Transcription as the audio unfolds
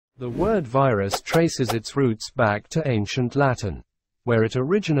The word virus traces its roots back to ancient Latin, where it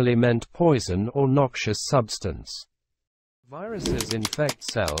originally meant poison or noxious substance. Viruses infect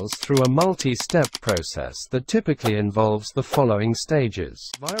cells through a multi-step process that typically involves the following stages.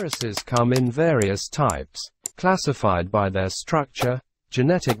 Viruses come in various types, classified by their structure,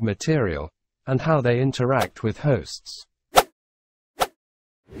 genetic material, and how they interact with hosts.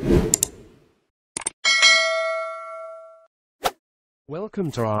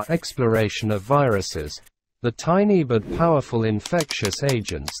 Welcome to our exploration of viruses, the tiny but powerful infectious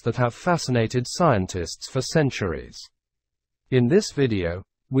agents that have fascinated scientists for centuries. In this video,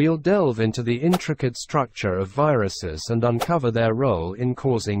 we'll delve into the intricate structure of viruses and uncover their role in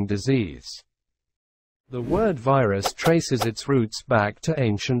causing disease. The word virus traces its roots back to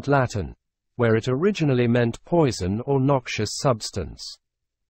ancient Latin, where it originally meant poison or noxious substance.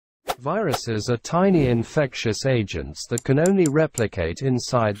 Viruses are tiny infectious agents that can only replicate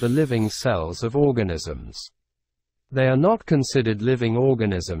inside the living cells of organisms. They are not considered living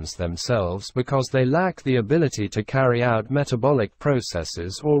organisms themselves because they lack the ability to carry out metabolic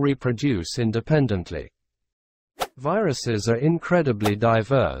processes or reproduce independently. Viruses are incredibly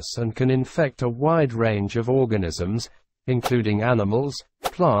diverse and can infect a wide range of organisms, including animals,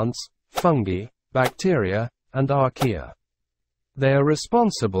 plants, fungi, bacteria, and archaea. They are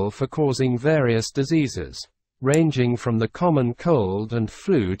responsible for causing various diseases, ranging from the common cold and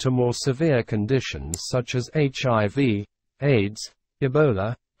flu to more severe conditions such as HIV, AIDS,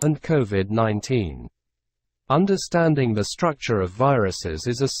 Ebola, and COVID-19. Understanding the structure of viruses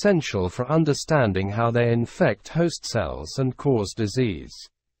is essential for understanding how they infect host cells and cause disease.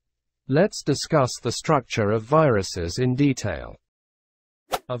 Let's discuss the structure of viruses in detail.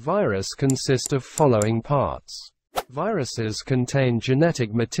 A virus consists of following parts. Viruses contain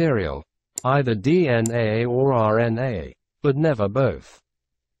genetic material, either DNA or RNA, but never both.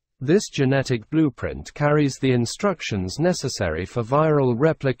 This genetic blueprint carries the instructions necessary for viral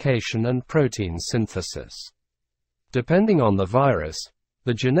replication and protein synthesis. Depending on the virus,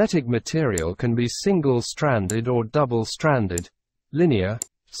 the genetic material can be single-stranded or double-stranded, linear,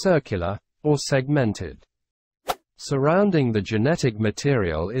 circular, or segmented. Surrounding the genetic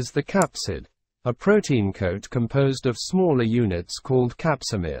material is the capsid, a protein coat composed of smaller units called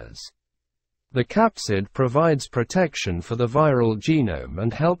capsomeres. The capsid provides protection for the viral genome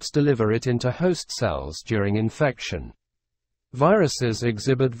and helps deliver it into host cells during infection. Viruses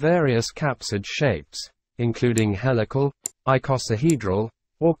exhibit various capsid shapes, including helical, icosahedral,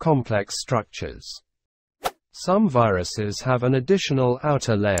 or complex structures. Some viruses have an additional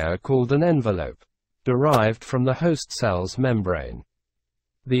outer layer called an envelope, derived from the host cell's membrane.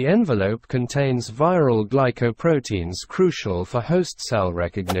 The envelope contains viral glycoproteins crucial for host cell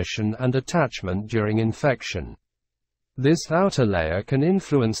recognition and attachment during infection. This outer layer can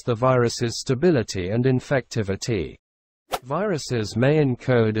influence the virus's stability and infectivity. Viruses may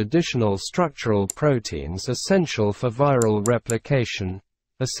encode additional structural proteins essential for viral replication,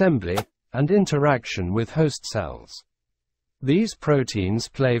 assembly, and interaction with host cells. These proteins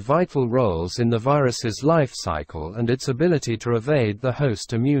play vital roles in the virus's life cycle and its ability to evade the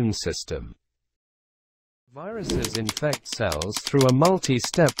host immune system. Viruses infect cells through a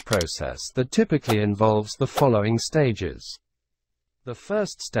multi-step process that typically involves the following stages. The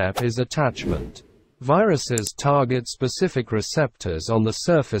first step is attachment. Viruses target specific receptors on the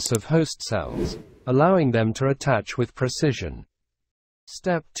surface of host cells, allowing them to attach with precision.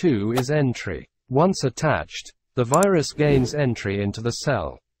 Step 2 is entry. Once attached, the virus gains entry into the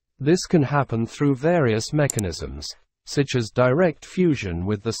cell. This can happen through various mechanisms, such as direct fusion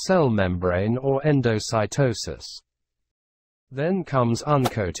with the cell membrane or endocytosis. Then comes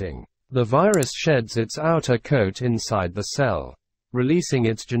uncoating. The virus sheds its outer coat inside the cell, releasing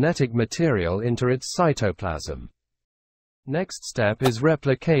its genetic material into its cytoplasm. Next step is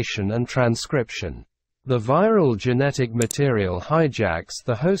replication and transcription. The viral genetic material hijacks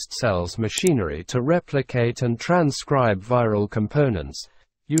the host cell's machinery to replicate and transcribe viral components,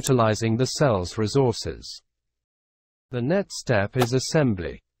 utilizing the cell's resources. The next step is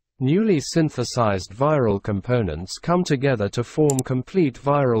assembly. Newly synthesized viral components come together to form complete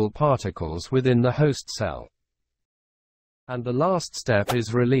viral particles within the host cell. And the last step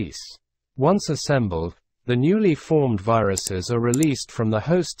is release. Once assembled, the newly formed viruses are released from the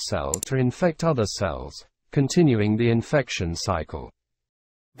host cell to infect other cells, continuing the infection cycle.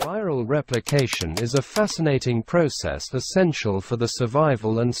 Viral replication is a fascinating process essential for the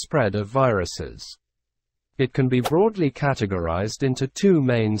survival and spread of viruses. It can be broadly categorized into two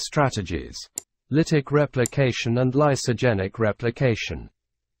main strategies: lytic replication and lysogenic replication.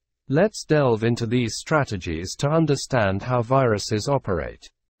 Let's delve into these strategies to understand how viruses operate.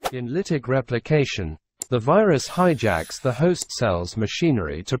 In lytic replication, the virus hijacks the host cell's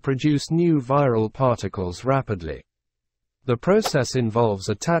machinery to produce new viral particles rapidly. The process involves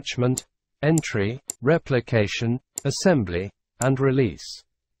attachment, entry, replication, assembly, and release.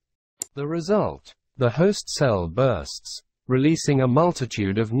 The result: the host cell bursts, releasing a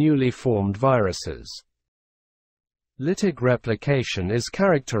multitude of newly formed viruses. Lytic replication is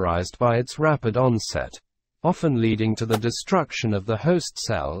characterized by its rapid onset, often leading to the destruction of the host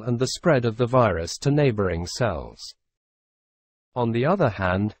cell and the spread of the virus to neighboring cells. On the other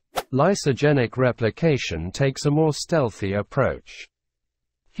hand, lysogenic replication takes a more stealthy approach.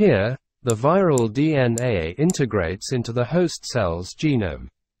 Here, the viral DNA integrates into the host cell's genome,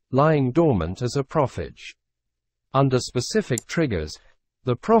 lying dormant as a prophage. Under specific triggers,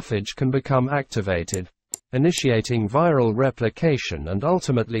 the prophage can become activated, initiating viral replication and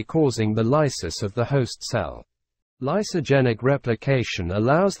ultimately causing the lysis of the host cell. Lysogenic replication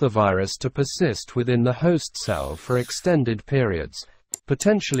allows the virus to persist within the host cell for extended periods,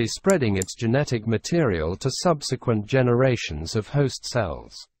 potentially spreading its genetic material to subsequent generations of host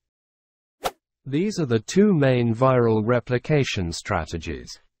cells. These are the two main viral replication strategies,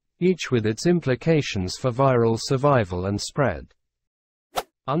 each with its implications for viral survival and spread.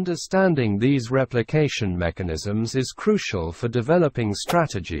 Understanding these replication mechanisms is crucial for developing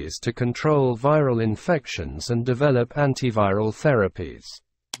strategies to control viral infections and develop antiviral therapies.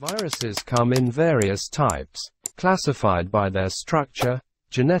 Viruses come in various types, classified by their structure,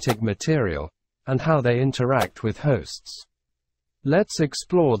 genetic material, and how they interact with hosts. Let's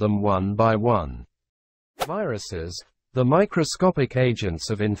explore them one by one. Viruses, the microscopic agents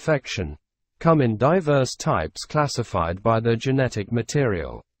of infection, come in diverse types classified by their genetic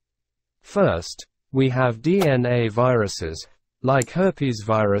material. First, we have DNA viruses, like herpes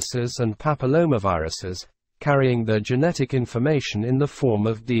viruses and papillomaviruses, carrying their genetic information in the form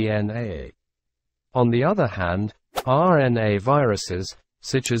of DNA. On the other hand, RNA viruses,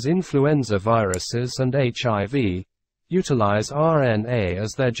 such as influenza viruses and HIV, utilize RNA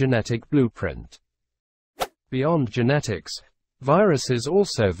as their genetic blueprint. Beyond genetics, viruses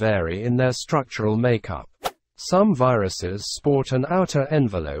also vary in their structural makeup. Some viruses sport an outer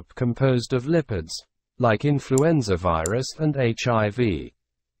envelope composed of lipids, like influenza virus and HIV.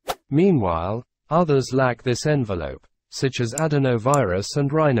 Meanwhile, others lack this envelope, such as adenovirus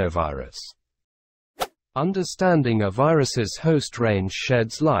and rhinovirus. Understanding a virus's host range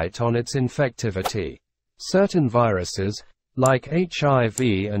sheds light on its infectivity. Certain viruses, like HIV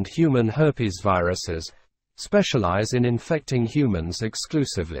and human herpes viruses, specialize in infecting humans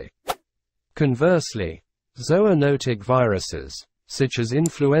exclusively. Conversely, zoonotic viruses, such as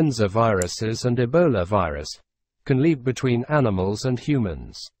influenza viruses and Ebola virus, can leap between animals and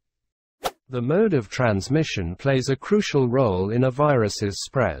humans. The mode of transmission plays a crucial role in a virus's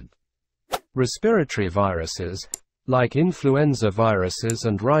spread. Respiratory viruses, like influenza viruses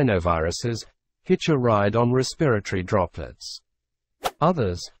and rhinoviruses, hitch a ride on respiratory droplets.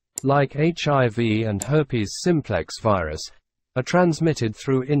 Others, like HIV and herpes simplex virus, are transmitted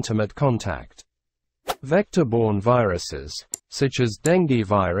through intimate contact. Vector-borne viruses, such as dengue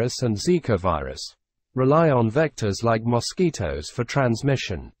virus and Zika virus, rely on vectors like mosquitoes for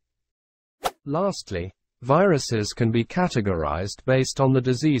transmission. Lastly, viruses can be categorized based on the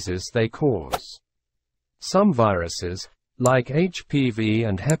diseases they cause. Some viruses, like HPV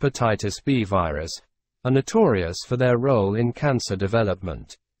and hepatitis B virus, are notorious for their role in cancer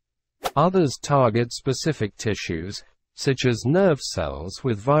development. Others target specific tissues, such as nerve cells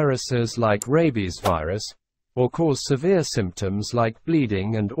with viruses like rabies virus, or cause severe symptoms like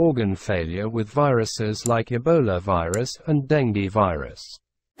bleeding and organ failure with viruses like Ebola virus and dengue virus.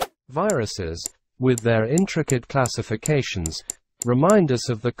 Viruses, with their intricate classifications, remind us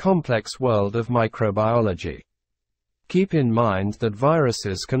of the complex world of microbiology. Keep in mind that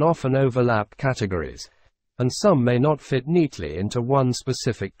viruses can often overlap categories, and some may not fit neatly into one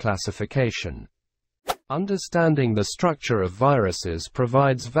specific classification. Understanding the structure of viruses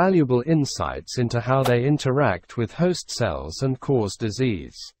provides valuable insights into how they interact with host cells and cause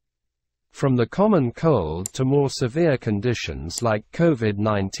disease. From the common cold to more severe conditions like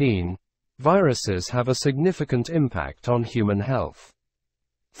COVID-19, viruses have a significant impact on human health.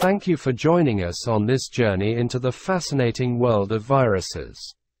 Thank you for joining us on this journey into the fascinating world of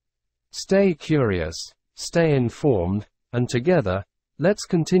viruses. Stay curious, stay informed, and together, let's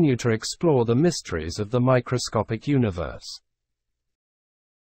continue to explore the mysteries of the microscopic universe.